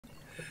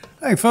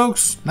Hey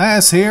folks,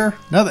 Nas here.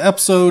 Another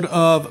episode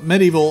of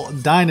Medieval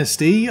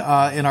Dynasty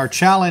in our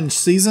challenge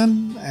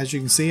season. As you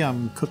can see,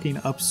 I'm cooking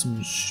up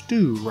some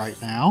stew right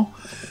now.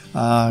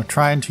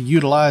 Trying to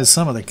utilize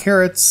some of the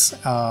carrots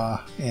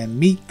and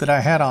meat that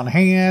I had on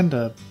hand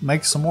to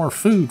make some more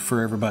food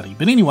for everybody.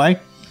 But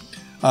anyway,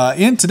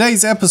 in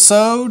today's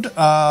episode,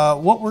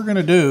 what we're going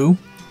to do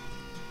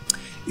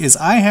is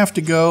I have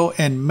to go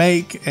and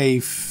make a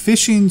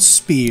fishing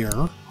spear.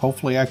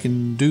 Hopefully I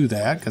can do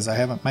that because I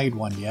haven't made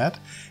one yet.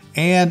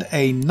 And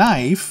a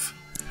knife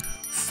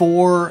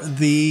for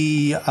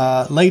the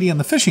lady in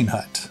the fishing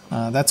hut.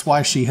 That's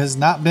why she has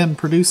not been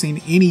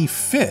producing any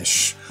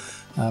fish,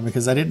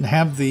 because I didn't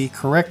have the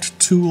correct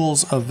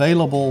tools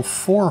available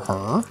for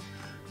her.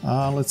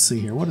 Let's see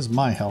here. What is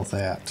my health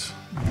at?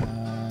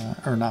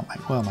 Or not my,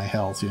 well, my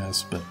health,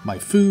 yes, but my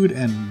food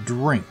and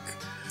drink.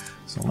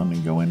 So let me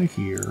go into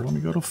here. Let me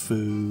go to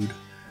food.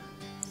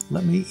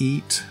 Let me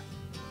eat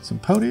some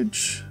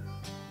pottage.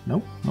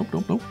 Nope. I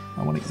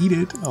want to eat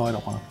it. Oh, I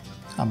don't want to.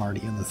 I'm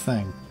already in the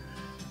thing.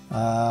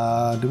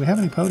 Do we have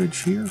any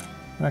pottage here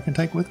that I can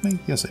take with me?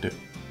 Yes, I do.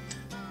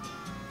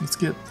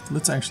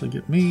 Let's actually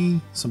get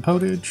me some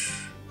pottage.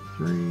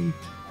 3.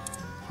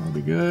 That'll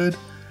be good.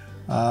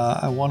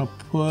 I want to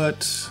put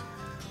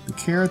the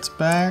carrots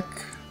back.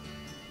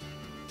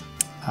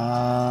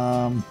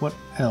 What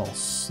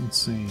else? Let's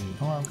see.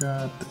 Oh, I've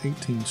got the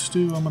 18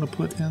 stew I'm going to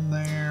put in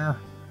there.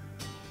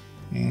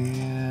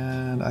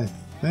 And I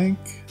think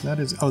that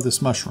is, oh, this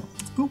mushroom.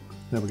 Oop,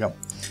 there we go.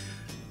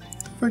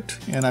 Perfect.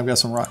 And I've got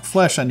some rock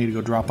flesh I need to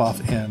go drop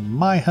off in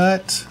my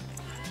hut.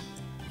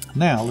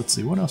 Now, let's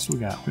see, what else do we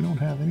got? We don't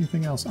have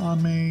anything else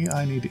on me.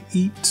 I need to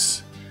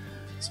eat.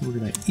 So we're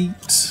going to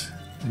eat.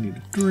 I need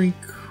a drink.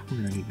 We're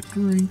going to need a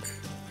drink.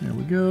 There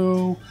we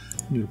go.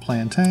 Need a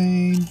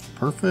plantain.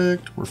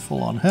 Perfect. We're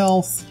full on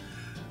health.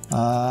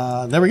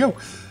 There we go.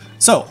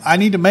 So I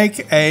need to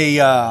make a,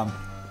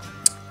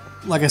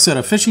 like I said,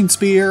 a fishing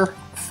spear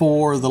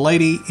for the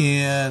lady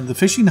in the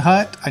fishing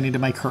hut. I need to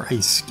make her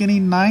a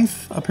skinning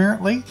knife,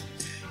 apparently.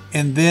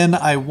 And then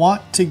I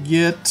want to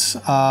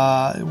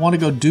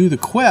go do the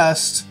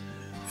quest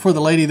for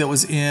the lady that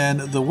was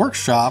in the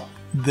workshop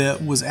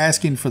that was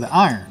asking for the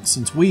iron.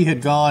 Since we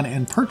had gone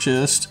and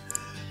purchased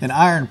an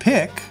iron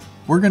pick,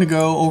 we're going to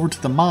go over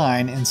to the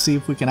mine and see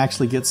if we can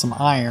actually get some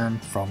iron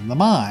from the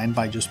mine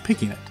by just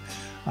picking it.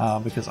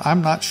 Because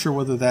I'm not sure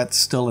whether that's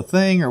still a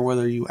thing or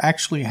whether you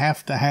actually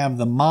have to have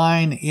the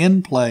mine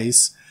in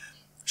place.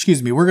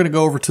 Excuse me, we're going to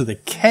go over to the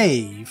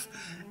cave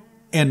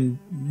and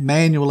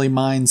manually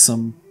mine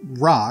some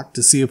rock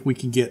to see if we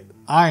can get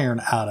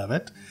iron out of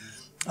it.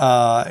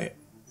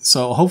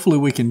 So hopefully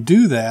we can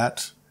do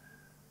that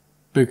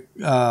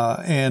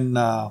and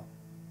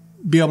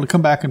be able to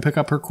come back and pick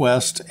up her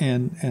quest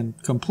and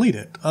complete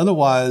it.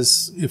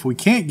 Otherwise, if we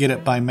can't get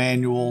it by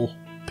manual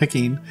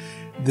picking,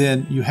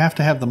 then you have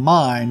to have the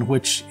mine,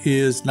 which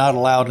is not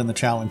allowed in the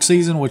challenge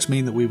season, which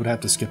means that we would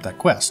have to skip that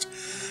quest.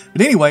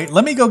 But anyway,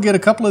 let me go get a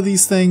couple of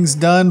these things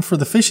done for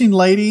the fishing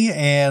lady,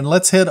 and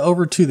let's head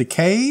over to the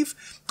cave,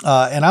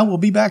 and I will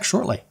be back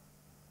shortly.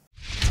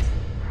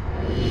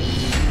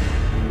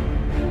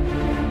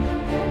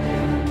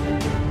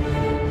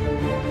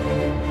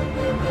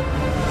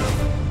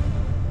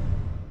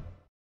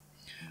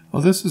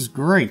 Well, this is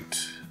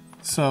great.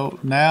 So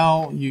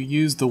now you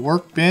use the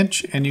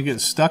workbench and you get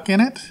stuck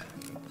in it.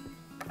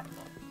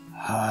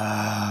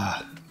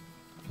 Alright,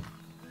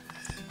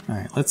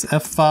 let's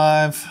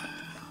F5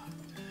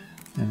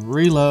 and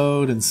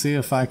reload and see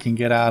if I can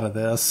get out of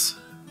this.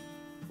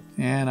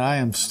 And I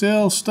am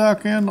still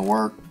stuck in the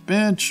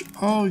workbench.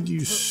 Oh,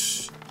 you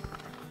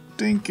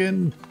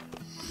stinking...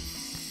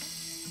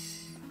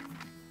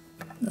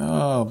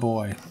 Oh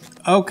boy.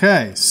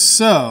 Okay,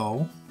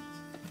 so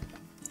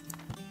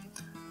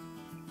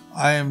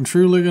I am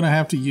truly going to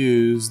have to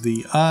use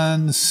the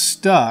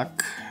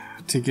Unstuck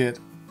to get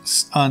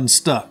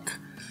unstuck,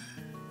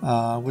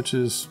 which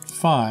is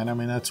fine. I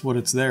mean, that's what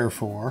it's there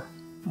for.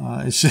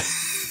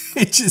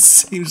 It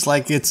just seems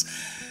like it's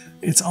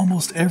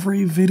almost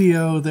every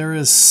video there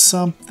is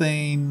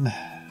something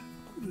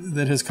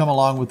that has come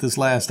along with this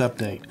last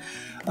update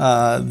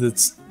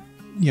that's,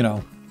 you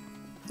know,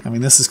 I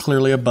mean, this is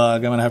clearly a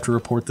bug. I'm going to have to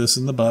report this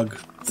in the bug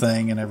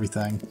thing and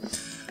everything.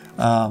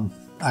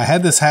 I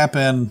had this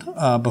happen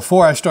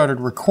before I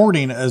started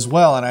recording as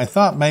well, and I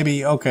thought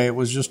maybe, okay, it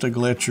was just a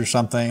glitch or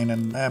something,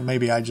 and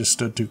maybe I just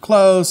stood too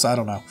close. I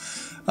don't know.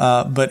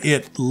 But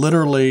it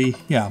literally,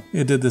 yeah,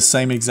 it did the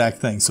same exact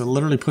thing. So it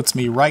literally puts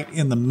me right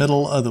in the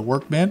middle of the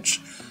workbench.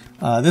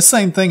 This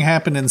same thing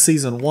happened in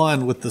Season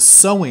 1 with the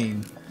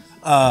sewing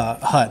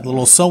hut, the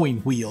little sewing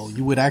wheel.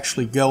 You would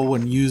actually go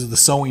and use the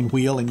sewing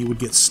wheel, and you would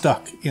get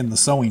stuck in the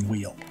sewing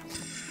wheel.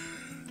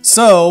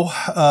 So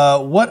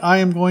what I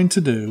am going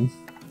to do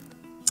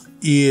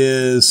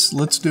is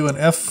let's do an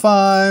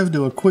F5,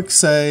 do a quick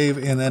save,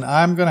 and then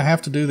I'm going to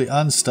have to do the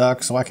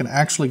unstuck so I can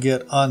actually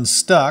get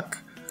unstuck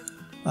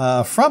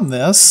from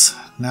this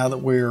now that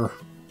we're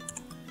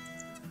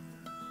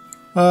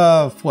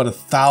what,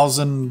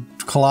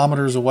 1,000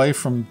 kilometers away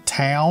from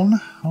town.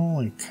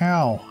 Holy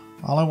cow.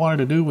 All I wanted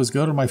to do was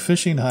go to my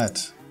fishing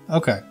hut.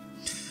 Okay.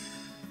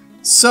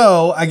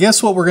 So I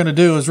guess what we're going to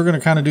do is we're going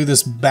to kind of do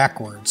this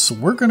backwards. So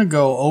we're going to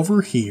go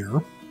over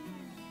here.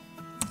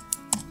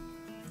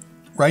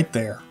 Right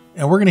there.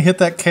 And we're going to hit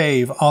that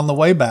cave on the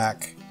way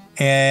back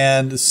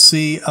and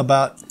see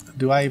about...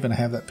 Do I even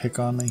have that pick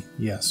on me?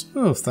 Yes.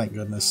 Oh, thank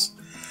goodness.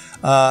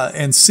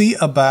 And see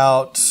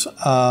about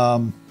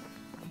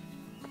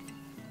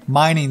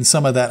mining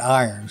some of that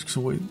iron.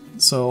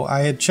 So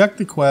I had checked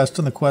the quest,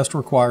 and the quest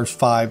requires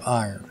 5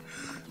 iron.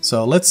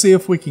 So let's see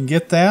if we can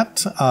get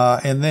that,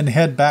 and then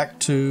head back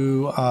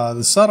to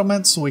the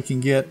settlement so we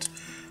can get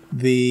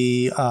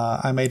the...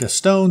 I made a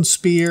stone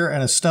spear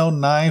and a stone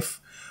knife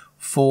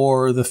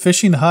for the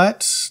fishing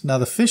hut. Now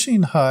the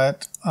fishing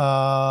hut,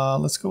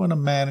 let's go into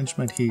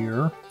management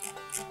here.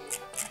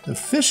 The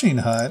fishing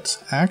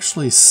hut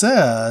actually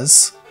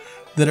says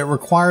that it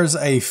requires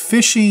a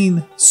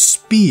fishing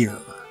spear.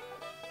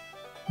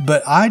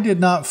 But I did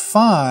not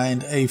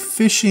find a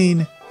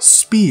fishing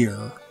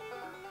spear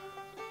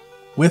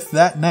with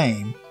that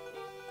name.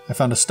 I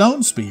found a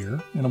stone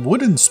spear and a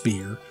wooden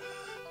spear,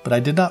 but I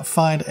did not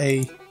find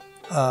a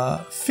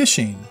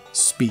fishing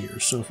spear.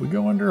 So if we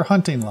go under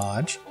Hunting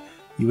Lodge,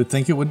 you would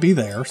think it would be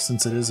there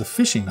since it is a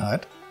fishing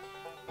hut.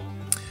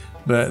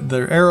 But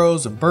there are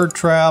arrows and bird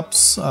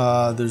traps.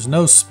 There's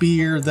no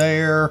spear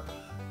there.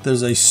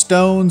 There's a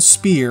stone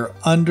spear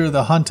under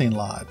the Hunting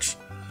Lodge,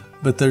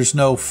 but there's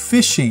no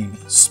fishing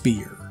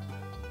spear,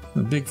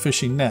 the big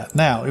fishing net.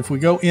 Now, if we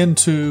go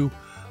into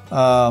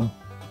the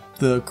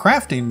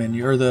crafting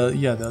menu, or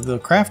the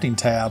crafting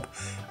tab,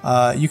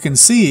 you can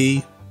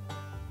see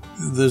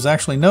there's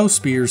actually no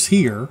spears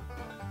here.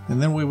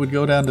 And then we would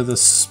go down to the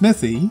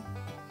smithy,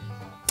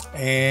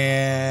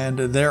 and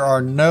there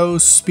are no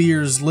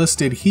spears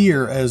listed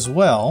here as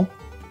well.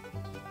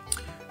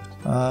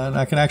 And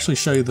I can actually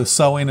show you the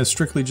sewing is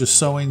strictly just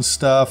sewing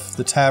stuff.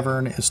 The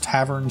tavern is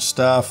tavern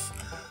stuff.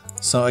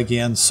 So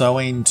again,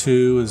 sewing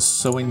 2 is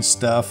sewing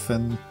stuff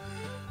and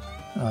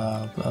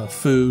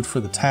food for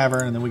the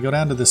tavern. And then we go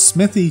down to the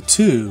smithy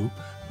 2,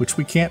 which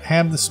we can't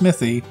have the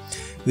smithy.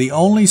 The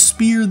only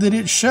spear that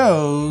it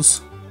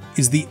shows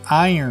is the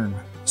iron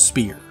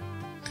spear.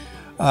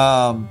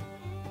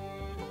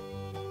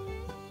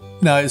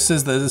 Now it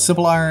says that the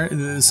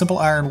simple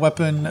iron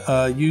weapon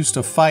used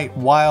to fight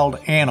wild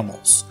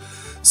animals.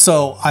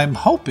 So I'm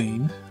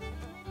hoping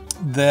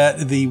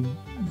that the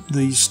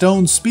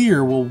stone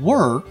spear will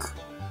work.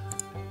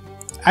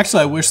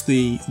 Actually, I wish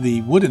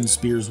the wooden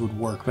spears would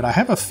work, but I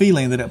have a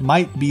feeling that it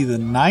might be the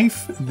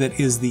knife that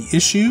is the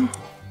issue.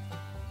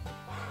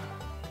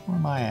 Where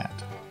am I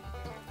at?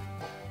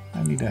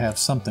 I need to have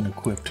something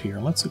equipped here.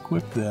 Let's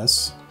equip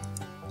this.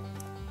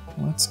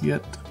 Let's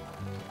get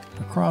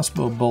a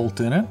crossbow bolt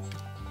in it,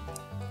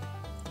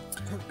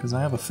 because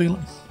I have a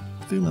feeling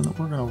that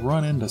we're going to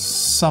run into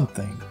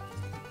something.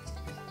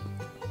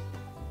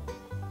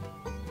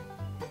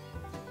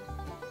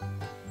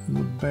 The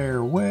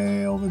bear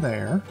way over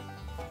there.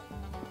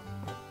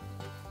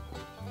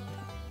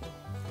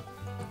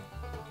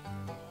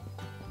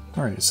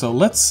 All right, so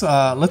let's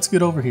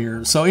get over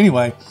here. So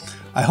anyway,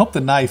 I hope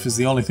the knife is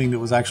the only thing that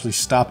was actually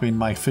stopping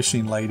my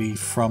fishing lady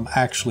from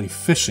actually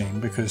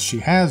fishing, because she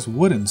has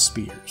wooden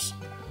spears.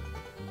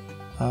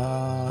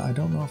 I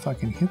don't know if I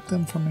can hit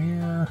them from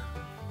here.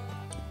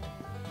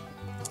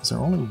 Is there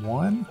only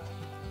one?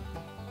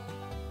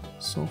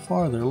 So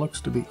far there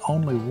looks to be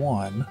only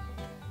one.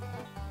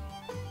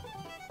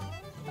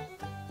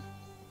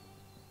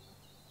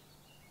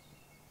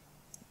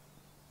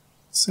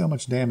 Let's see how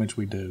much damage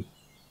we do.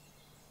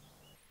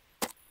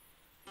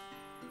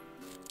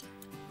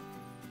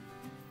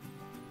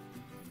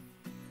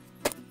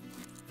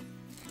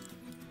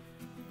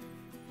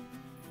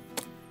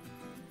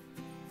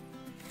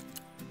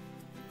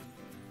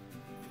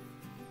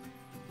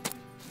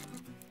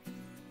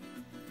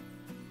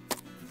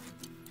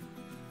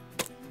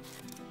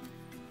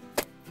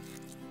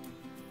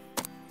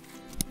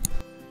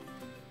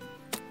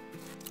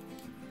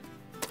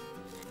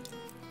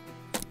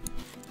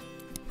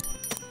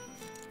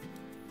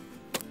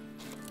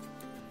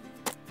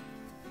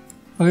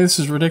 Okay, this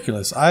is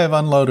ridiculous. I have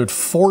unloaded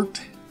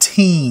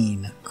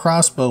 14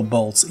 crossbow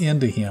bolts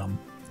into him.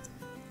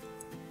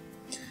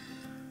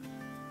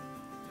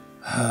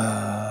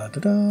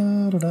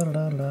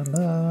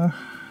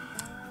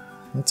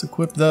 Let's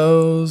equip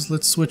those.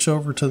 Let's switch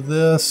over to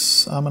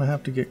this. I'm going to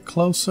have to get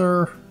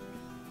closer.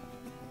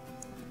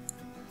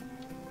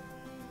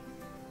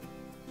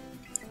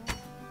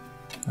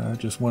 I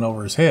just went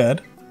over his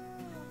head.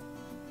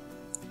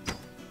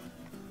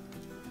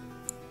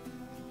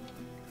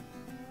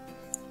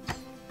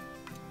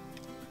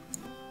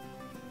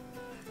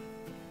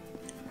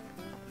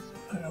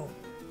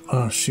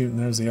 Oh shoot, and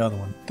there's the other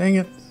one. Dang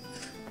it.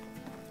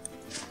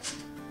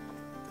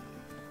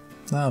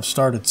 Now I've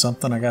started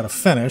something I gotta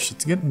finish.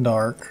 It's getting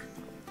dark.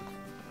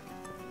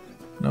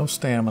 No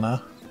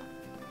stamina.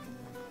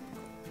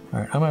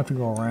 Alright, I'm gonna have to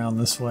go around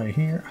this way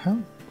here. How?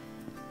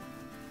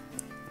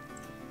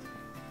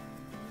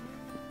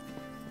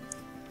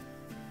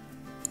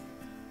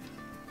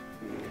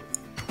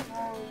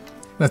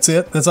 That's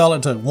it? That's all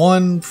it took?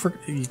 One frick...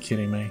 Are you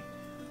kidding me?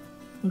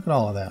 Look at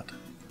all of that.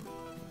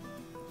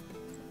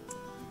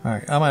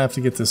 Alright, I might have to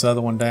get this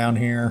other one down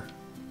here.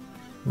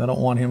 I don't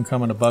want him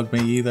coming to bug me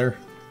either.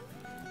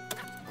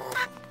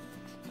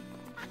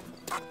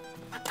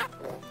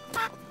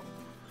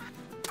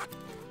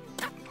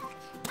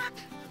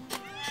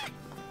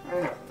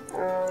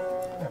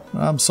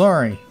 I'm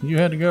sorry. You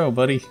had to go,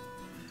 buddy.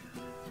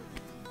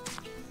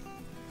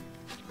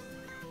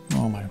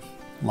 Oh, my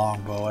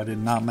longbow. I did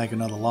not make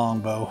another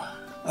longbow.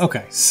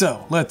 Okay,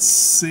 so let's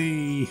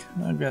see.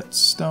 I've got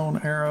stone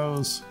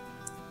arrows.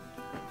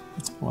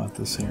 Let's pull out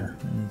this here.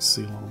 Let me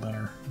see a little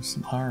better. There's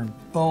some iron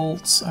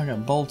bolts. I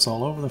got bolts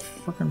all over the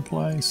frickin'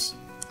 place.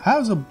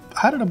 How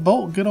did a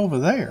bolt get over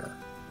there?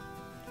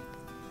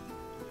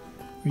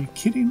 Are you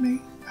kidding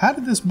me? How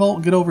did this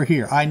bolt get over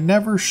here? I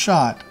never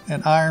shot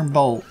an iron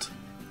bolt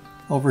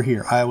over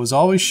here. I was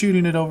always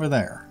shooting it over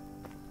there.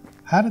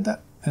 How did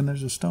that... And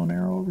there's a stone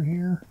arrow over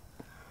here.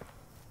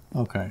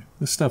 Okay,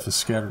 this stuff is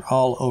scattered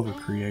all over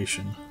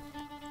creation.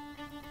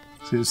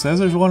 See, it says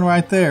there's one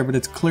right there, but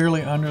it's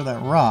clearly under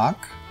that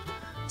rock.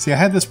 See, I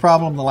had this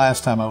problem the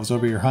last time I was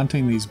over here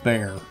hunting these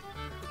bear.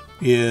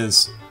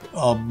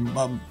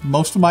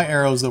 Most of my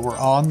arrows that were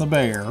on the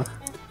bear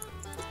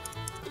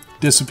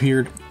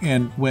disappeared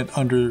and went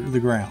under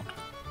the ground.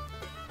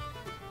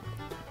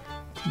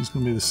 It's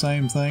going to be the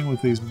same thing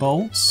with these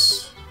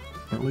bolts,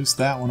 or at least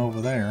that one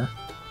over there.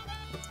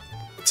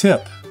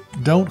 Tip: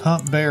 don't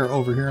hunt bear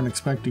over here and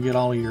expect to get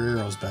all of your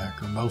arrows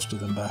back, or most of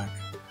them back.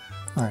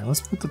 Alright, let's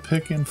put the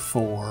pick in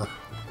 4.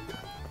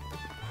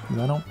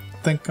 I don't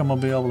think I'm going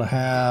to be able to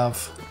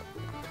have...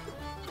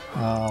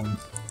 I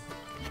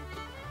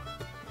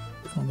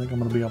don't think I'm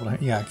going to be able to...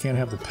 Yeah, I can't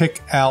have the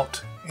pick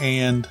out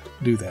and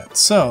do that.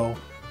 So,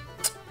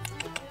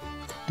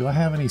 do I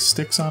have any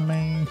sticks on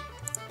me?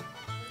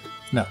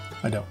 No,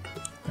 I don't.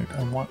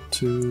 I want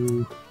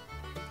to...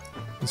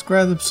 Let's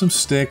grab some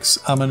sticks.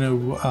 I'm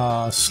going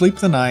to sleep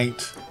the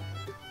night.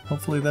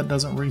 Hopefully that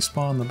doesn't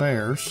respawn the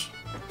bears.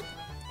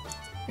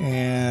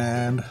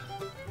 And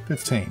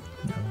 15.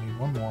 No, we need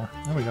one more.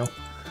 There we go.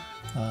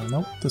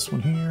 Nope, this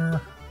one here.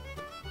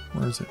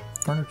 Where is it?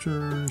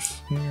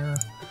 Furniture's here.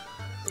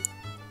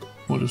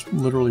 We'll just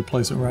literally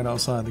place it right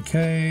outside the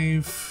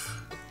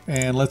cave.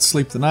 And let's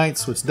sleep the night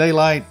so it's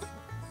daylight.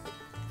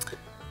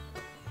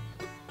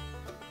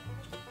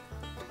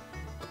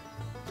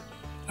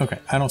 Okay,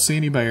 I don't see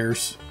any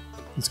bears.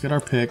 Let's get our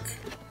pick.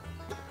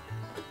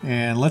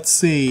 And let's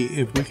see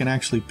if we can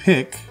actually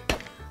pick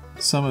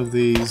some of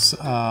these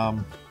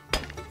iron.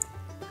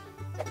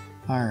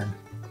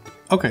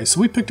 Okay, so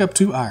we picked up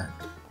 2 iron.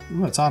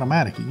 Ooh, it's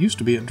automatic. It used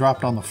to be it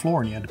dropped on the floor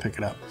and you had to pick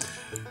it up.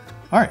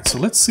 Alright, so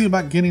let's see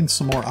about getting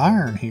some more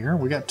iron here.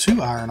 We got 2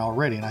 iron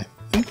already, and I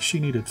think she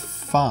needed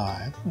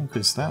 5.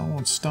 Okay, so that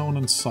one's stone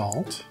and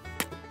salt.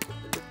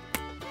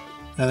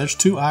 Now there's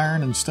 2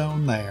 iron and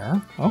stone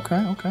there.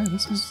 Okay, okay,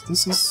 this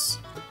is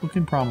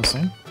looking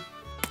promising.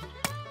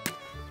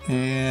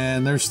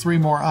 And there's 3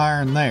 more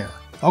iron there.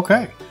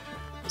 Okay,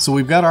 so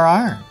we've got our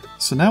iron.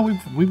 So now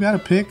we've got a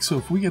pick. So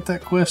if we get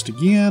that quest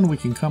again, we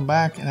can come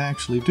back and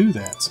actually do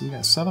that. So we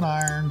got 7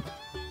 iron.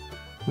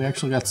 We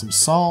actually got some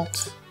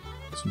salt,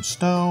 some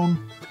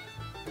stone.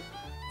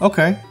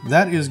 Okay,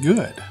 that is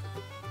good.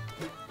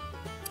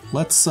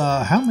 Let's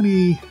how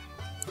many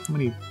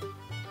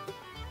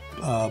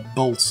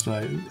bolts do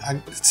I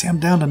see?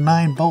 I'm down to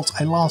 9 bolts.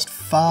 I lost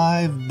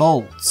 5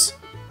 bolts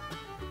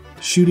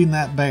shooting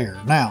that bear.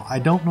 Now, I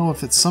don't know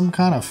if it's some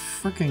kind of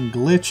freaking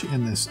glitch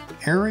in this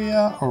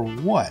area or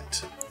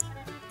what.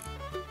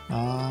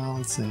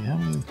 Let's see, how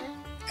many?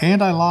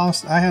 And I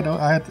lost,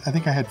 I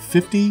think I had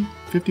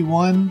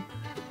 51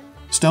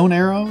 stone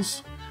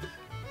arrows.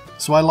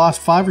 So I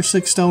lost 5 or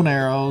 6 stone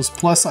arrows,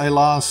 plus I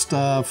lost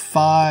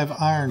 5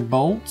 iron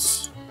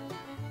bolts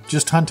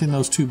just hunting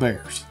those 2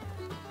 bears.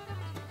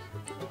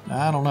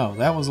 I don't know.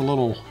 That was a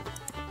little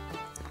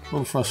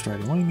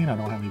frustrating. What do you mean I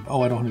don't have any?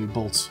 Oh, I don't have any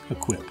bolts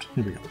equipped.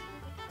 Here we go.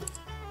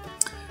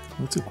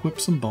 Let's equip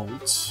some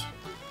bolts.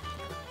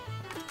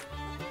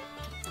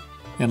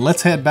 And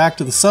let's head back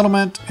to the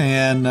settlement,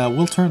 and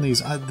we'll turn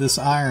this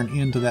iron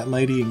into that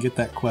lady and get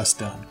that quest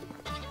done.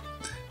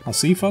 I'll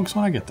see you folks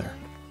when I get there.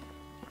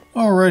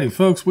 Alrighty,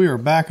 folks, we are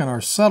back in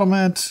our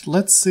settlement.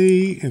 Let's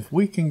see if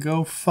we can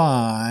go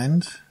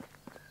find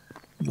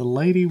the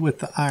lady with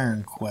the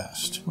iron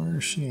quest. Where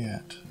is she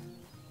at?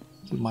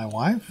 Is it my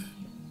wife?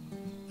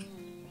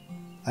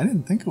 I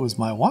didn't think it was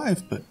my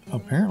wife, but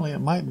apparently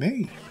it might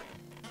be.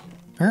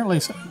 Apparently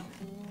so.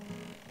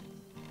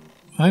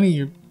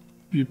 Honey,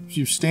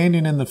 you're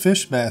standing in the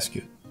fish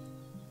basket.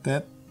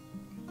 That...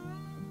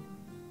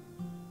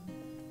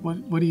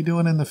 What are you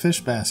doing in the fish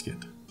basket?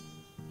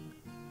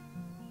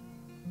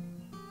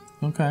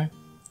 Okay.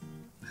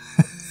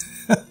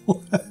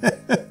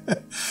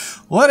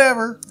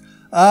 Whatever.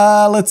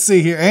 Let's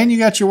see here. And you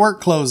got your work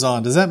clothes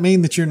on. Does that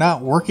mean that you're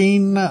not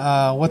working?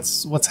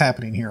 What's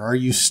happening here? Are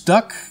you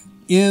stuck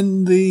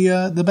in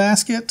the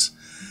basket?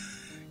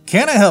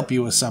 Can I help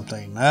you with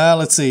something?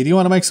 Let's see. Do you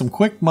want to make some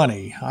quick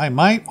money? I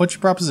might. What's your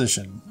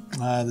proposition?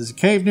 There's a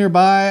cave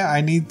nearby.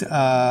 I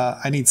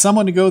need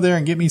someone to go there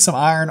and get me some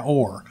iron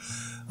ore.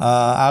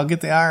 I'll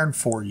get the iron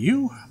for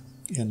you.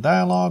 In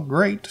dialogue,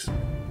 great.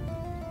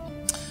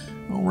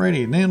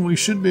 Alrighty, and then we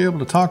should be able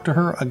to talk to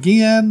her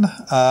again.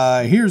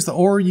 Here's the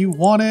ore you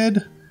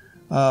wanted.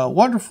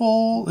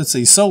 Wonderful. Let's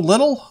see, so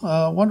little.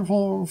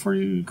 Wonderful for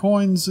you.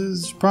 Coins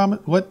is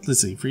promised. What?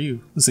 Let's see, for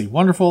you. Let's see,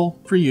 wonderful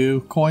for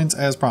you. Coins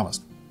as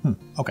promised.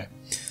 Okay.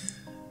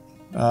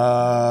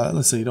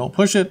 Let's see, don't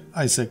push it.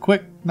 I said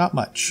quick, not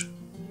much.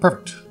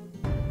 Perfect.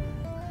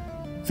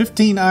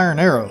 15 iron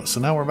arrows. So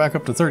now we're back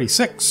up to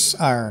 36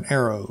 iron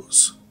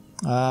arrows.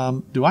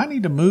 Do I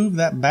need to move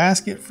that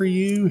basket for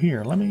you?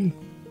 Here, let me...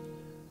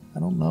 I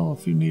don't know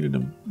if you needed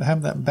to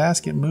have that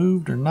basket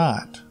moved or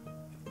not.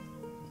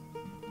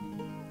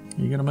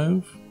 Are you going to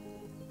move?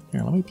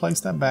 Here, let me place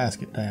that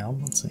basket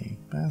down. Let's see.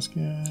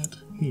 Basket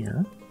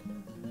here.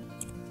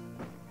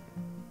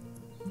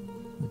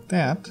 Like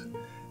that.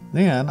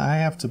 Then I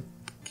have to...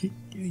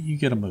 You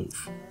get to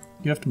move.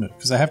 You have to move.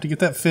 Because I have to get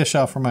that fish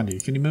out from under you.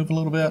 Can you move a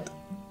little bit?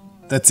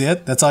 That's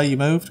it? That's all you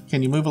moved?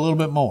 Can you move a little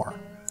bit more?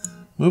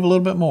 Move a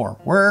little bit more.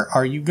 Where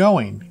are you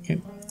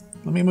going?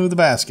 Let me move the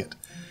basket.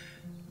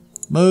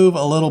 Move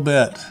a little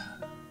bit.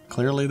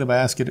 Clearly the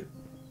basket...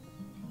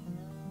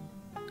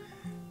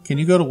 Can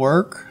you go to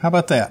work? How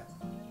about that?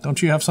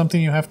 Don't you have something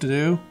you have to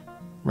do?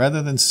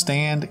 Rather than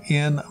stand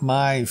in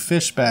my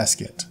fish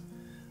basket.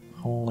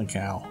 Holy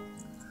cow.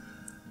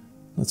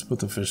 Let's put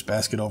the fish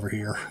basket over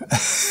here.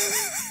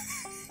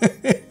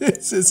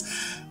 This is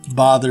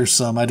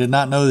bothersome. I did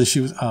not know that she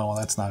was... Oh, well,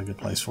 that's not a good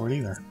place for it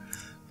either.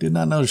 Did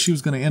not know that she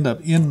was going to end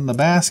up in the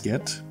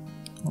basket.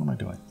 What am I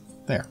doing?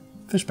 There.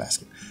 Fish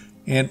basket.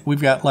 And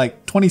we've got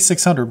like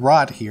 2,600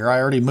 rot here. I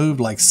already moved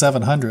like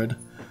 700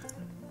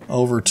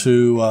 over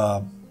to...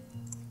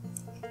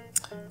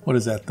 what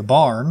is that? The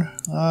barn.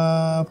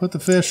 Put the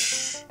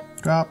fish.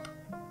 Drop.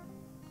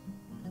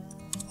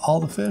 All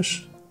the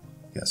fish?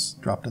 Yes,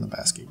 dropped in the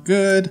basket.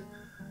 Good.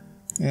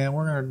 And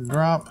we're going to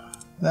drop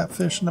that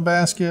fish in the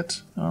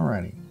basket.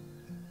 Alrighty.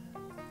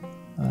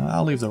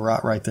 I'll leave the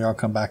rot right there. I'll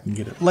come back and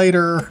get it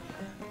later.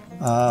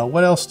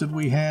 What else did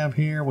we have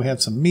here? We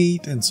had some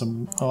meat and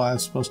some... Oh, I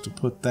was supposed to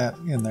put that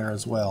in there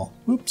as well.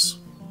 Oops.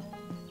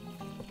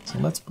 So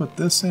let's put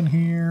this in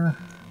here.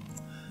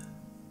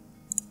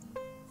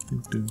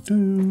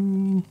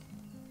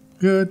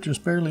 Good,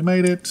 just barely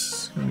made it.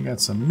 We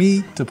got some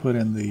meat to put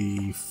in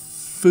the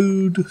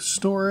food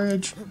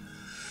storage.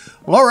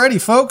 Well,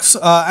 alrighty, folks.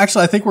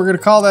 Actually, I think we're going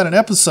to call that an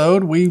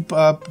episode. We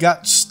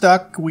got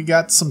stuck. We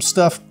got some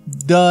stuff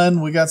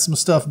done. We got some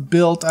stuff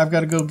built. I've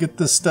got to go get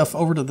this stuff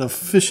over to the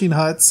fishing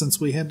hut since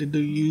we had to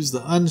use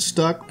the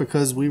Unstuck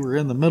because we were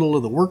in the middle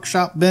of the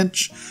workshop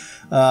bench.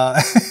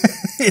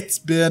 It's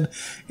been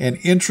an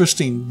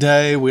interesting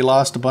day. We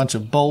lost a bunch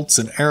of bolts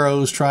and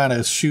arrows trying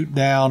to shoot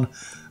down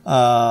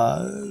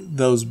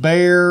those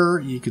bear.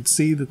 You could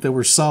see that there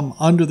were some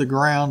under the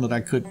ground that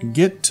I couldn't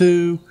get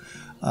to.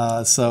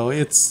 So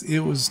it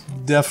was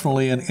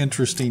definitely an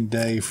interesting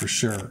day for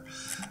sure.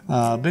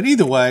 But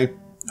either way,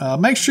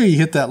 make sure you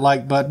hit that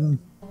like button.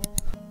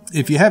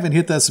 If you haven't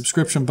hit that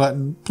subscription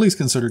button, please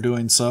consider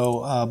doing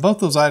so. Both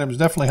those items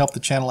definitely help the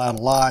channel out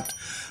a lot.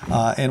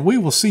 And we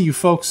will see you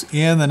folks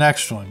in the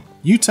next one.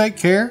 You take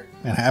care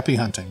and happy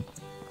hunting.